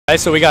Right,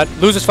 so we got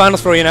losers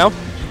finals for you now.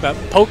 We got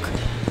Poke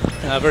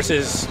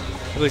versus,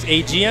 I believe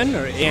it's AGN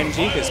or ANG,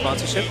 his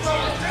sponsorship.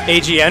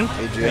 AGN.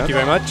 Thank you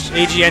very much.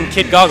 AGN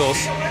Kid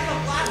Goggles,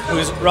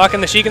 who's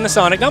rocking the Sheik and the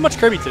Sonic. Not much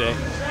Kirby today.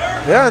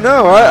 Yeah,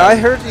 no, I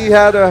heard he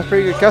had a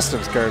pretty good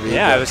customs Kirby.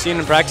 Yeah, I was seeing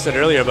him practice it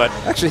earlier, but...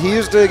 Actually, he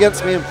used it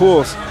against me in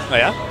pools. Oh,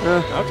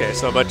 yeah? Okay,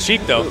 so, but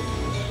Sheik, though.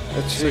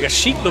 So we got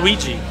Sheik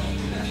Luigi.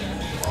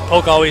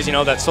 Poke always, you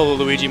know, that solo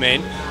Luigi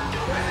main.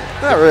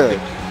 Not really.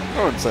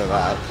 I wouldn't say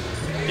that.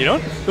 You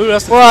don't? Who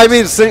else? Well, I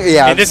mean, in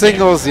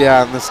singles, game.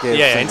 Yeah, in this game.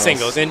 Yeah, in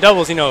singles. In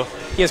doubles, you know,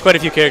 he has quite a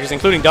few characters,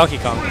 including Donkey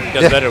Kong, he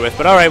does better with.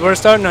 But all right, we're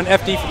starting on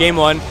FD for game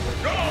 1.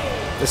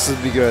 This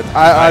would be good.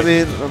 I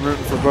mean, I'm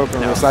rooting for Poke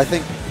on this. I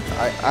think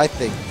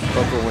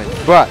Poke will win.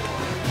 But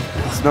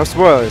it's no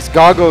spoilers.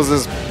 Goggles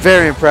is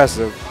very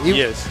impressive.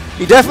 He is.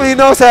 He definitely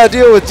knows how to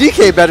deal with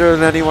DK better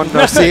than anyone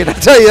I've seen. I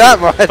tell you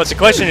that much. But the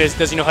question is,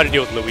 does he know how to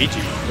deal with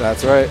Luigi?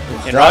 That's right.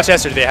 In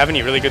Rochester, do they have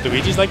any really good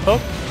Luigis like Poke?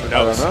 Who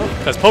knows? I don't know.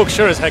 Because Poke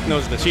sure as heck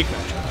knows the Sheik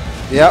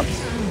match. Yep.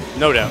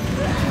 No doubt.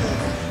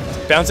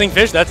 Bouncing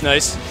fish, that's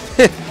nice.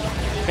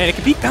 Man, it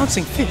could beat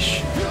bouncing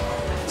fish.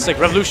 It's like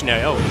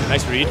revolutionary. Oh,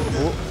 nice read.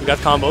 We got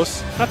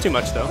combos. Not too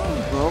much, though.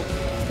 Nope.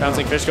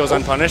 Bouncing fish goes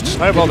unpunished.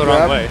 Fireball the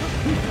wrong way.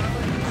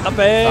 Up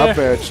air. Up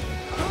air.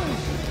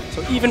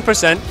 So even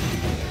percent.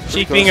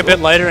 Sheik being a bit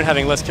lighter and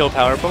having less kill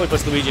power probably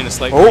puts Luigi in a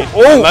slight lead.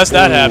 Unless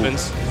that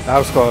happens. That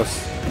was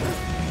close.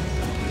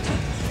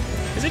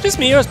 Is it just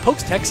me or has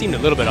Poke's tech seemed a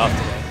little bit off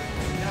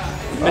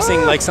today?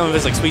 Missing like some of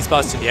his like sweet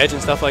spots to the edge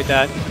and stuff like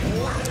that.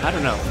 I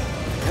don't know.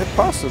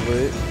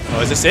 Possibly.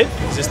 Oh, is this it?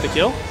 Is this the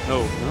kill?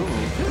 No.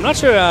 I'm not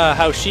sure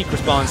how Sheik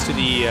responds to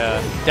the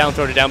down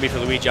throw to down B for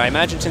Luigi. I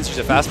imagine since he's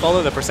a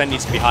fastballer, the percent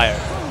needs to be higher.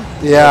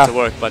 Yeah. To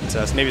work, but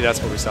maybe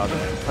that's what we saw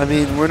there. I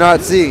mean, we're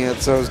not seeing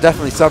it, so it's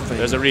definitely something.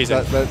 There's a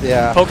reason. But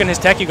yeah. Poking his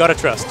tech, you gotta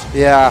trust.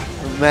 Yeah,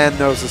 the man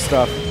knows his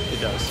stuff. He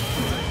does.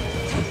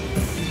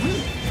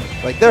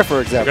 Like there,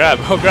 for example. Grab.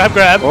 Oh,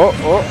 grab.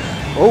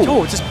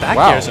 Oh, just back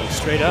airs him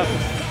straight up.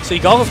 So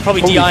Goggles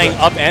probably DIing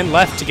up and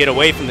left to get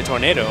away from the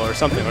tornado or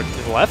something, or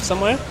to the left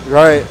somewhere.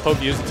 Right.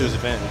 Poke used it to his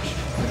advantage.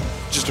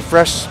 Just a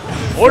fresh.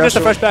 Or just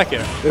a fresh back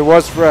air. It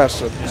was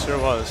fresh. It sure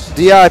was.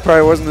 DI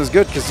probably wasn't as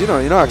good because, you know,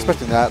 you're not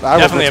expecting that. I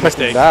wasn't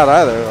expecting that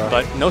either.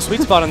 But no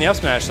sweet spot on the up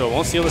smash, so it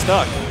won't steal the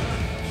stock.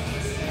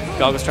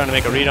 Goggles trying to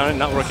make a read on it,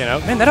 not working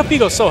out. Man, that up B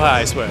goes so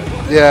high, I swear.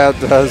 Yeah, it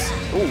does.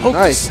 Ooh,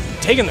 nice.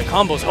 Taking the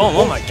combos home.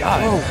 Oh my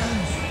god.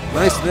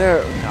 Nice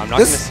there. Now, I'm not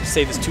going to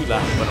say this too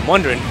loud, but I'm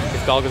wondering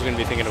if Goggles is going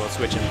to be thinking about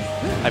switching.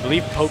 I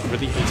believe Poke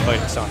really hates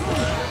fighting Sonic,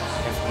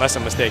 unless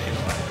I'm mistaken.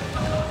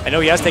 I know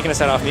he has taken a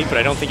set off me, but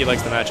I don't think he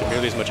likes the matchup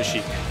nearly as much as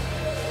Sheik.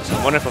 So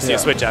I'm wondering if we'll see a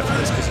switch after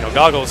this, because, you know,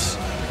 Goggles,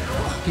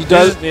 he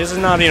does. This is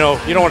not, you know,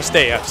 you don't want to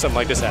stay after something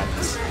like this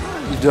happens.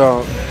 You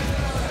don't.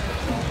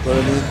 But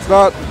I mean, it's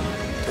not.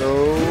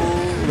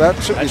 Oh, that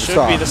should be the stock.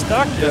 That should be the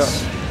stock,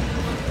 yes.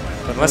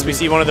 But unless we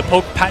see one of the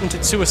Poke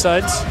patented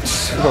suicides.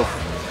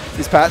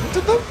 He's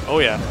patented them? Oh,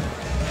 yeah.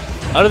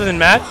 Other than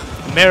Matt,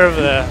 the mayor of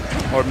the,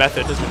 or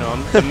Method as we know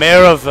him, the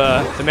mayor of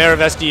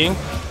SDing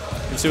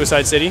in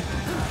Suicide City.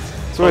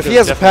 So if he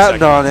has a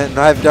patent on it, and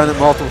I've done it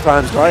multiple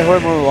times, do I owe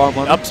him a lot of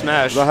money? Up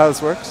smash. Is that how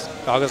this works?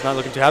 Goggles not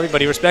looking too happy,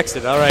 but he respects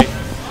it. All right.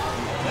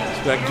 So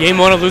we got game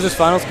 1 of Losers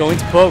Finals going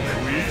to Poke.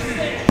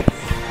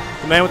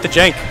 The man with the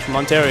jank from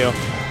Ontario.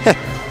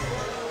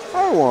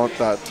 I want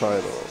that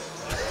title.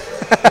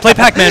 Play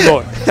Pac-Man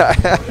more.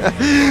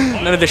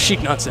 None of this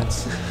Sheik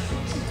nonsense.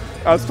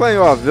 I was playing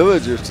a lot of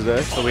Villagers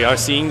today. So we are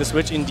seeing the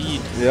switch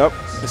indeed. Yep.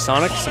 The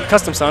Sonic, some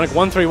custom Sonic,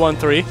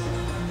 1313.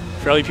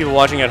 For all you people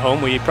watching at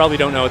home, we probably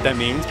don't know what that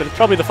means, but it's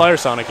probably the Fire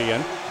Sonic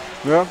again.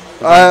 Yeah.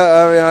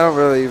 I mean, I don't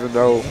really even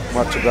know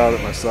much about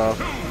it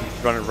myself.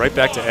 Running right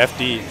back to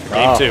FD for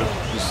game 2.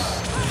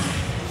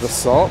 The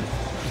salt?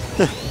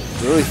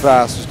 Really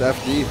fast, just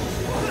FD.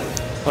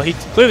 Well, he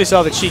clearly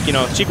saw that Sheik, you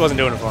know, Sheik wasn't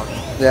doing it for him.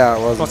 Yeah, it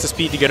wasn't. Wants the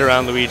speed to get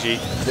around Luigi.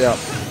 Yeah.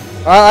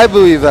 I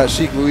believe that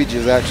Sheik Luigi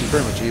is actually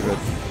pretty much even.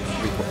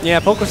 Yeah,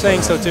 Poke was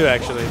saying so too,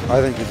 actually.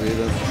 I think he's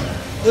even.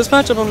 This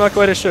matchup, I'm not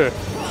quite as sure.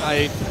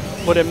 I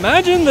would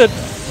imagine that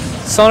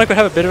Sonic would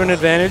have a bit of an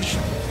advantage.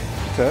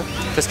 Okay.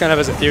 Just kind of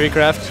as a theory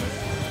craft.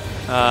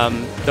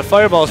 The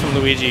fireballs from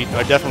Luigi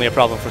are definitely a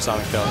problem for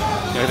Sonic, though.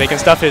 You know, they can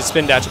stuff his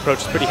spin dash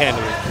approaches pretty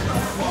handily.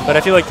 But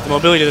I feel like the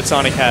mobility that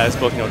Sonic has,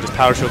 both, you know, just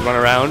power shield run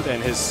around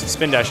and his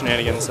spin dash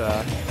shenanigans,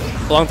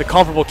 along with the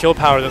comparable kill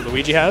power that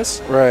Luigi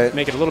has,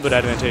 make it a little bit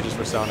advantageous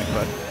for Sonic.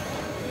 But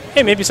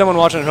hey, maybe someone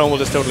watching at home will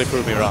just totally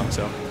prove me wrong.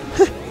 So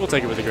we'll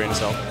take it with a grain of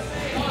salt.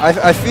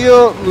 I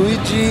feel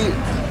Luigi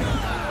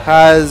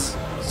has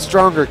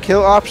stronger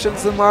kill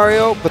options than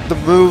Mario, but the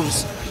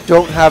moves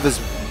don't have as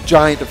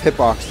giant of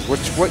hitboxes,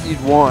 which is what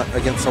you'd want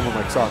against someone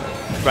like Sonic.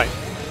 Right.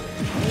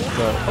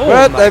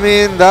 But I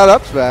mean, that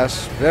up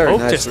smash, very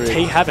nice. Just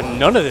having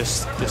none of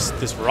this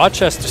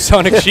Rochester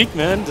Sonic Sheik,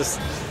 man. This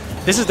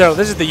is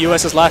the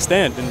US's last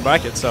stand in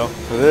bracket, so.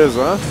 It is,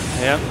 huh?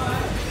 Yeah.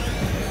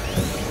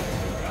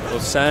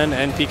 Both San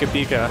and Pika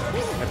Pika,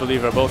 I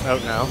believe, are both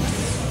out now.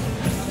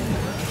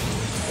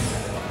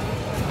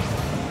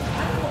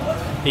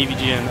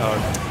 AGN's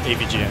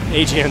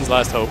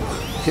last hope.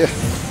 Yeah.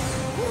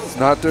 It's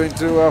not doing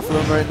too well for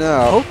them right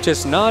now. Poke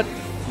just not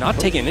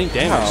taking any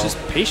damage. Wow. Just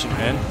patient,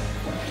 man.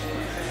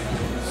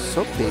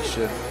 So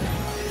patient.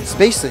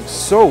 Spacing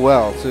so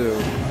well, too.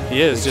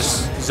 He is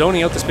just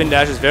zoning out the spin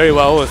dashes very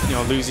well with,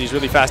 lose these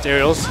really fast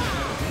aerials.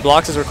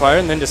 Blocks as required,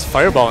 and then just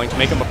fireballing to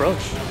make him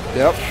approach.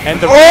 Yep. And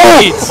the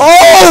reads.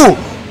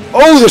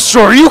 Oh, the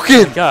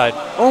Shoryuken! God.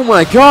 Oh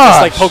my god!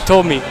 Just like Poke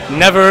told me,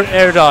 never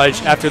air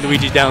dodge after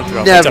Luigi's down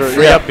throw. Never. It's a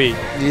free up B.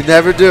 You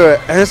never do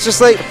it. And it's just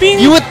like, Bing.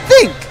 you would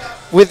think,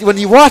 when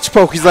you watch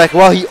Poke, he's like,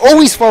 well, he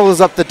always follows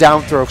up the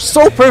down throw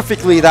so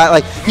perfectly that,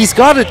 like, he's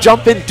got to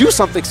jump in, do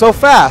something so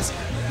fast.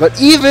 But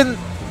even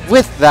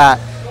with that,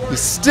 he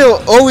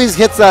still always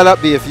hits that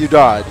up B if you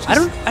dodge. I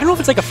don't know if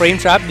it's like a frame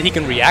trap that he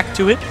can react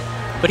to it,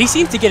 but he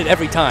seems to get it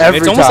every time. Every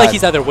it's almost time. like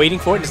he's either waiting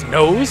for it and just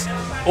knows,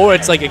 or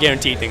it's like a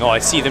guaranteed thing. Oh, I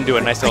see them do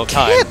it nice little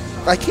time.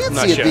 I can't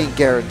see it being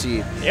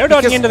guaranteed. Air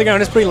dodging into the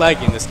ground is pretty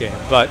laggy in this game,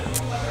 but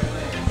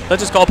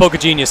let's just call Poke a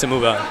genius and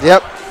move on.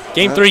 Yep.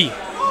 Game 3.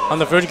 On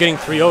the verge of getting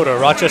 3-0 to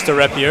Rochester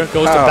rep here.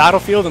 Goes to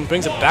Battlefield and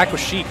brings it back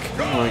with Sheik.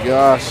 Oh my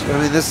gosh. I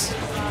mean,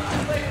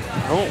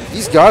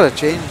 he's got to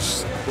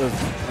change.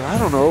 I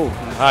don't know.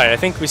 All right, I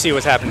think we see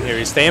what's happening here.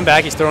 He's staying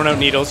back. He's throwing out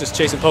needles, just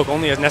chasing Poke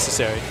only as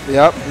necessary.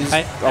 Yep. He's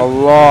a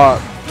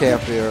lot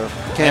campier.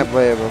 Can't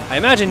blame him. I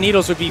imagine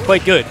needles would be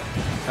quite good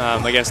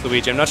against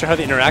Luigi. I'm not sure how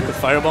they interact with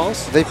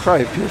fireballs. They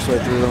probably pierce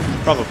right through them.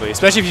 Probably,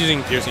 especially if you're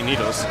using piercing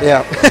needles.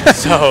 Yeah.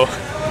 So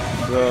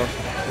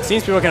it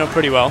seems to be working out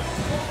pretty well.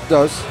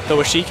 Does. Though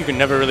with Sheik, you can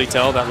never really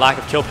tell that lack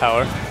of kill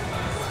power.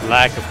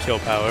 Lack of kill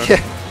power.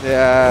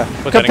 Yeah.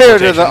 Put that in Compared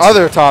to the quotations.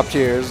 other top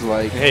tiers,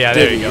 like. Hey, yeah,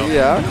 there you go.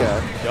 Yeah,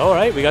 okay. All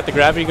right, we got the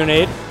gravity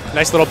grenade.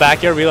 Nice little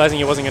back air, realizing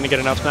he wasn't going to get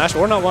an up smash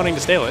or not wanting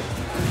to stale it.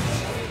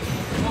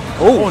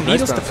 Oh, nice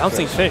needles to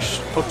bouncing fish.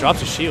 Poke drops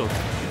his shield.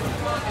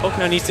 Poke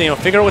now needs to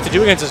figure out what to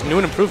do against his new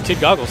and improved Kid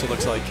Goggles, it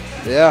looks like.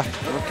 Yeah,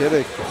 no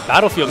kidding.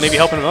 Battlefield maybe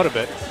helping him out a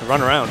bit. To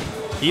run around.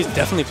 He's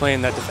definitely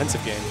playing that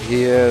defensive game.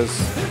 He is.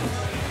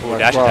 Ooh,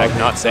 dash attack,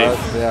 not safe.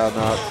 Yeah,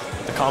 not.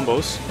 The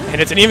combos.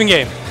 And it's an even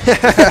game.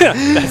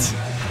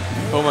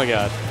 Oh my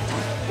god.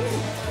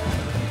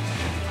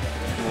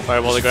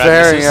 Fireball to grab.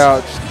 Fairing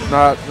out,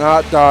 not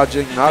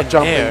dodging, not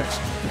jumping.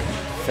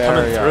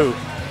 Coming through.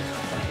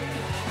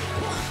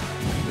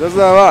 Does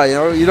that a lot,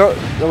 you don't.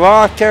 A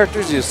lot of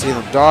characters you see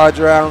them dodge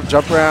around,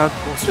 jump around,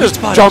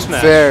 just jump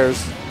fairs.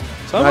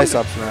 So nice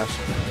up smash.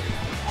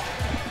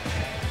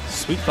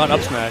 Sweet spot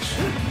up smash.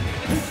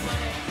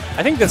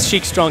 I think that's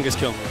Sheik's strongest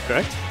kill move,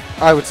 correct?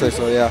 I would say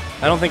so, yeah.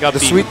 I don't think up B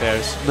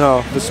compares.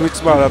 No, the sweet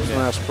spot up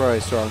smash is probably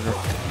stronger.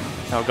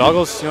 Now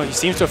Goggles, he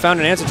seems to have found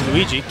an answer to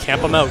Luigi.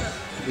 Camp him out.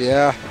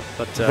 Yeah.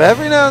 But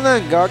every now and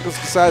then, Goggles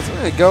decides,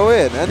 go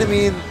in. And I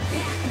mean,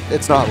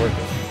 it's not working.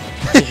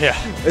 Yeah.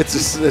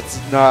 It's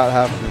not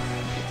happening.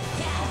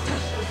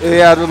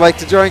 Yeah, would like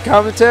to join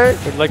commentary?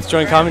 Would like to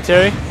join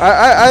commentary?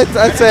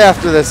 I'd say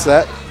after this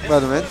set,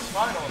 let him in.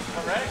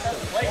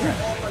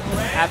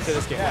 After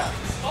this game.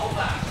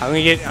 I'm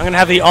gonna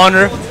have the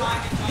honor.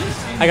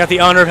 I got the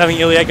honor of having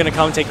Iliad gonna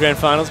commentate grand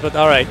finals, but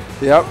all right.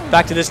 Yep.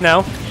 Back to this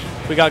now.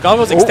 We got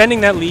Goggles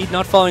extending that lead,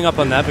 not following up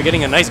on that, but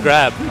getting a nice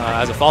grab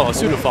as a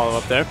pseudo follow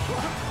up there.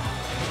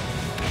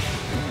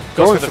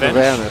 Goes for the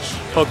vanish.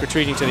 Poke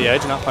retreating to the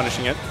edge, not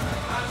punishing it.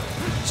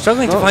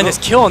 Struggling to find this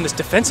kill on this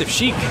defensive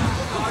Sheik.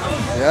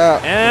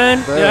 Yeah.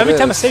 And every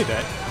time I say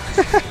that.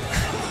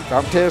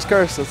 Commentator's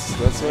curse. That's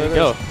what there you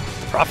go.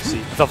 The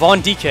prophecy. The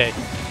Von DK.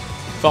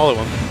 Follow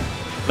him.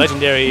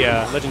 Legendary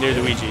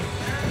Luigi.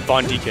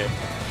 Von DK.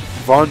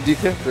 Von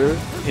DK? Really?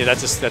 Yeah,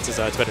 that's his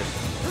Twitter.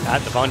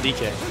 At the Von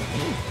DK.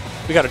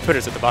 We got our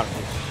Twitters at the bottom.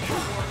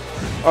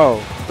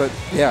 Oh, but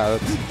yeah,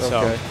 that's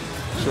okay.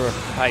 Sure.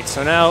 Alright,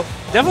 so now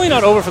definitely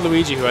not over for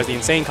Luigi, who has the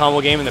insane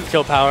combo game and the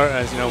kill power,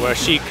 as where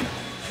Sheik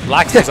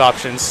lacks those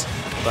options.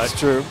 But that's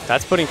true.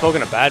 That's putting Poke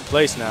in a bad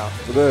place now.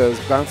 It is.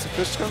 Bouncing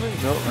fish coming?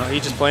 No,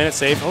 he's just playing it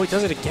safe. Oh, he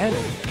does it again.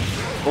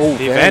 Oh,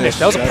 he vanished.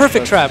 That was a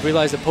perfect trap.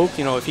 Realized that Poke,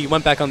 if he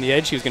went back on the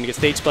edge, he was going to get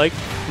stage spiked.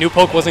 Knew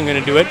Poke wasn't going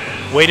to do it.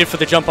 Waited for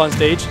the jump on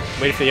stage.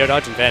 Waited for the air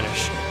dodge and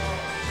vanish.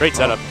 Great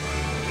setup.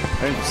 I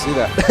didn't even see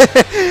that.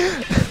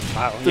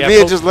 Wow. To me,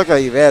 it just looked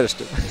like he vanished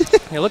him.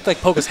 It looked like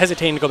Poke was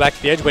hesitating to go back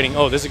to the edge, waiting,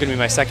 oh, this is going to be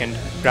my second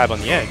grab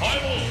on the edge.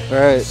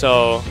 Right.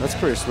 So that's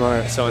pretty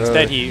smart. So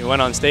instead, he went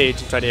on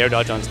stage and tried to air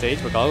dodge on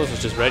stage, but Goggles was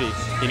just ready.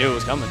 He knew it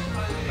was coming.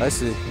 I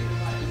see.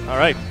 All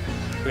right.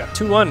 We got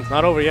 2-1.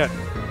 Not over yet.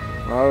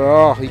 Not at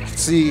all. You can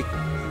see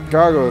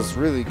Goggles is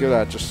really good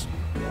at just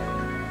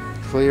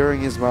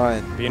clearing his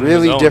mind.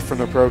 Really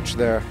different approach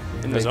there.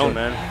 In the zone,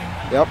 man.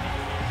 Yep.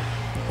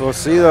 We'll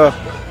see though.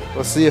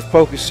 We'll see if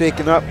Poke is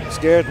shaken up,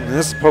 scared, and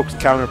this is Poke's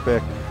counter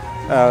pick.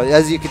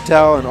 As you can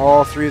tell in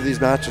all three of these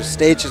matches,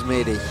 stage has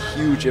made a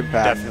huge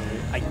impact. Definitely.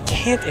 I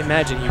can't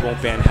imagine he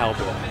won't ban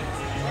Halberd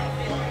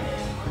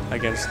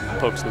against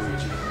Poke's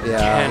Luigi. Yeah.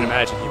 Can't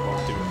imagine he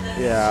won't do it.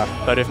 Yeah.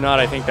 But if not,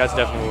 I think that's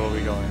definitely where we'll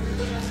be going.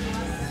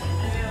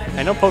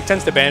 I know Poke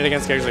tends to ban it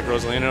against characters like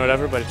Rosalina or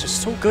whatever, but it's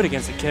just so good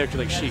against a character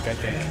like Sheik, I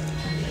think.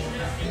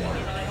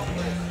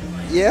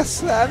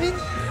 Yes, I mean,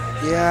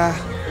 Yeah.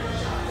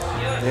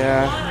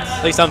 Yeah.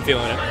 At least I'm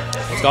feeling it.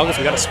 Those goggles,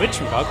 we got to switch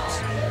from goggles.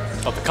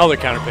 Oh, the color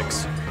counter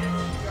picks.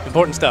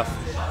 Important stuff.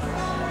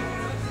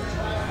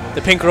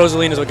 The pink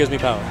Rosaline is what gives me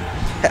power.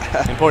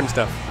 Important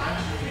stuff.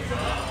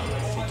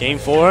 Game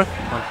 4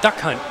 on Duck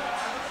Hunt.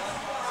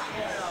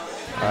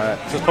 Alright.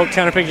 So this poke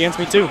counter pick against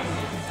me too.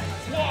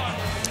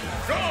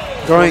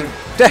 Going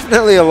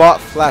definitely a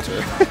lot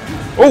flatter.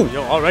 Oh!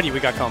 Yo, already we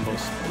got combos.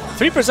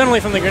 3% only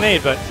from the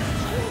grenade, but...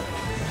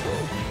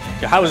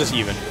 Yeah, how is this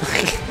even?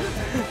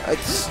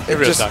 It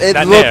real just sucks. it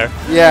That looked, nair.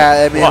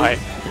 yeah, I mean, Why?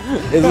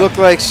 it looked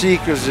like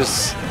Sheik was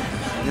just,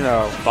 you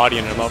know,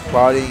 Bodying him up.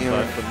 bodying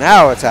him, but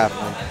now it's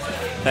happening.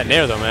 That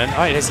nair though, man.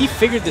 Alright, has he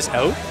figured this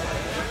out?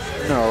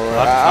 No, We'll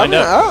have to find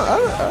out.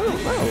 I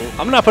don't know.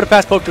 I'm not put a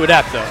past poke to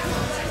adapt though.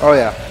 Oh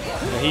yeah,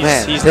 He's,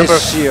 Man, he's this number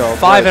shield,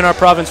 5 like- in our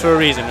province for a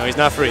reason. No, he's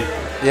not free.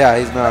 yeah,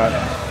 he's not.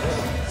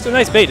 It's a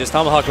nice bait. Just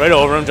tomahawk right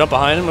over him, jump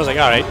behind him. I was like,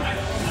 alright,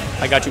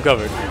 I got you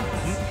covered.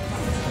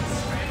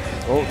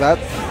 Oh, that.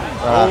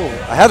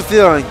 I had a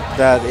feeling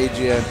that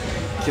AGN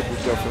kid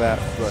would go for that,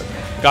 but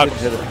Goggles.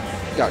 didn't hit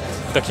it.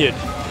 Goggles. The kid.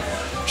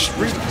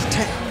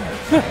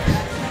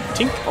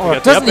 Tink. Oh, We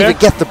it got the up doesn't air. even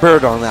get the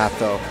bird on that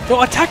though.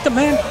 Yo, attack the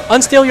man.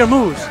 Unsteal your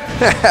moves.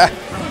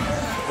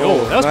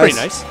 Oh, that was pretty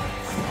nice.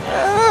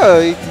 Oh,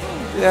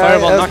 yeah,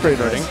 Fireball that's not pretty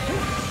converting.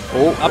 nice.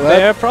 Oh, Up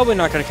there, probably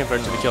not going to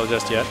convert to the kill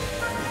just yet.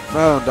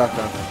 No, duck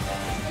down.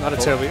 Not a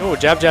terribly. Oh,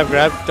 jab, jab,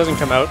 grab. Doesn't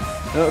come out.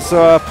 No,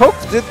 so Poke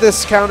did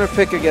this counter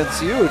pick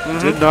against you.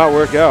 It did not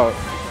work out.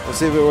 We'll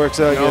see if it works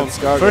out No,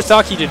 against Goggles. first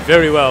talk he did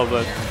very well,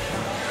 but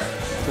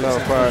Fell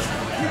apart.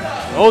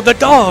 oh, the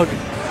dog!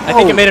 I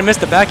think it made him miss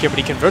the back here, but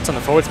he converts on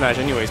the forward smash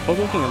anyways. Poke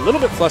looking a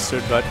little bit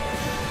flustered, but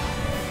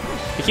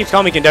he keeps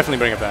calm. He can definitely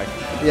bring it back.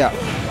 Yeah.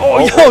 Oh,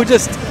 yo,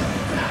 just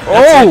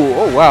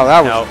Oh, wow,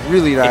 that was Now,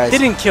 really nice. it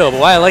didn't kill, but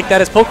why I like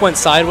that is Poke went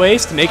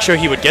sideways to make sure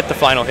he would get the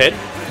final hit,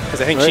 because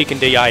I think Right. she can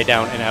DI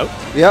down and out.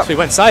 Yep. So he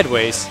went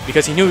sideways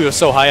because he knew he was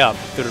so high up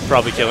that it would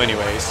probably kill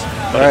anyways,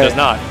 but Right. it does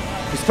not.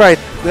 He's probably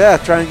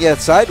trying to get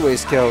a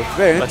sideways kill.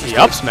 Very But interesting.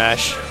 the up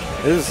smash.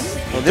 This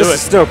do it. is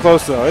still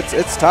close though.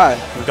 It's tied.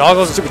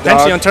 Goggles is Super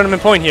potentially dog. on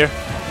tournament point here.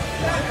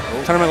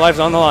 Tournament lives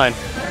on the line.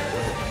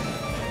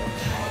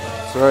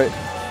 That's right.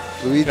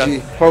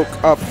 Luigi Poke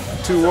up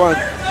 2-1.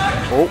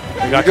 Oh,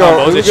 We got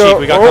combos. It's Sheik.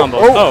 We got combos.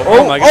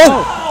 Oh my god.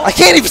 Oh, I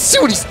can't even see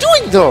what he's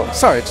doing though.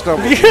 Sorry, it's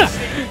double. Yeah.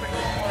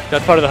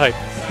 That's part of the hype.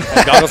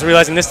 And Goggles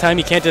realizing this time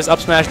he can't just up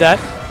smash that.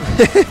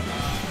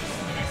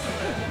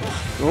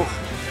 Oh,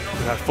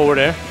 We got forward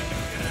air.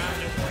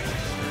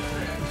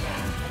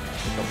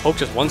 Poke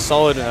just one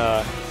solid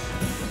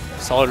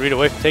read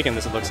away from taking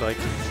this, it looks like.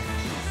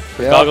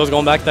 yeah. Goggles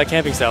going back to that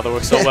camping style that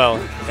works so well.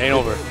 Ain't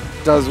over.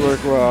 Does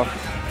work well.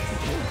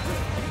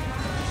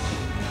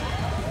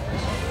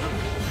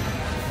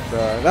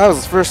 That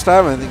was the first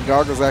time I think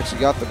Goggles actually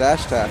got the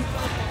dash tap.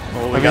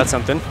 Oh, we got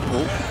something.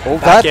 Oh,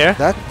 Back air.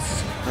 That's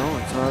no,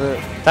 it's not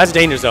it. That's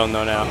danger zone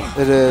though now.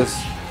 It is.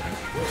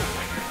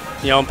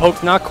 You know, and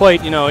Poke's not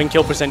quite, in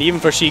kill percent, even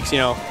for Sheik's,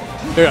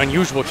 very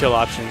unusual kill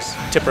options.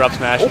 Tipper up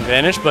smash and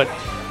vanish, but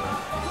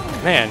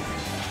man,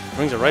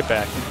 brings it right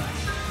back.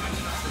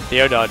 The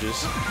air dodges.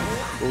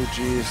 Oh,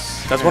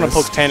 jeez. That's one of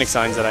Poke's panic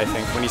signs that I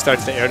think. When he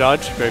starts to air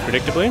dodge very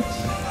predictably,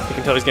 you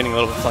can tell he's getting a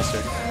little bit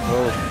flustered.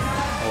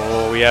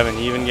 Oh, we have an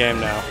even game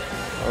now.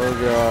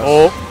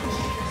 Oh, gosh.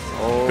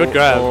 Oh, good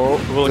grab. Oh.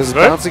 Will it Does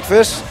convert? bouncing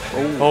fish?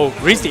 Oh,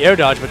 reads the air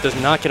dodge, but does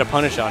not get a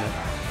punish on it.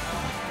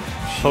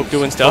 Poke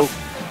doing stuff.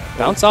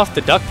 Bounce off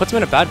the duck, puts him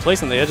in a bad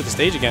place on the edge of the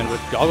stage again, but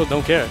Goggles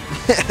don't care.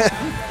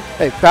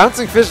 Hey,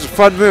 bouncing fish is a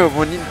fun move.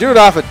 When you do it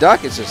off a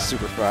duck, it's just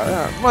super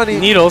fun. Money.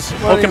 Needles.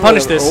 Poke can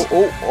punish whatever. this.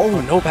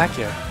 Oh. No back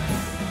here.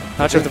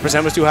 Not sure if the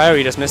percent was too high or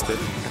he just missed it.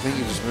 I think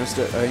he just missed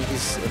it. I think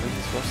he's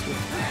busted.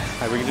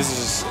 Alright, this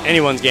is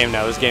anyone's game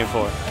now. This is game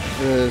 4.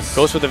 This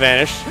Goes for the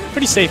vanish.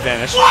 Pretty safe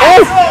vanish.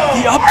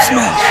 Oh! The up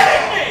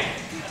smash!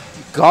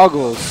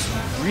 Goggles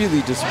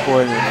really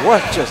disappointed.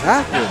 What just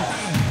happened?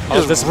 I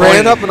was Just disappointed.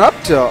 ran up and up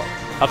tilt.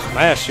 Up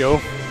smash, yo.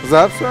 Was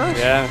that up smash?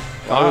 Yeah.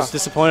 I Wow. was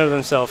disappointed with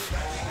himself.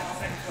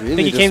 Really I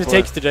think he came to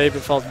take disappointed. today,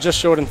 but fell just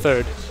short in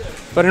 3rd.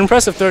 But an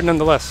impressive 3rd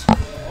nonetheless.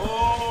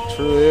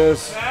 Truly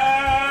is.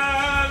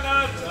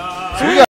 So we got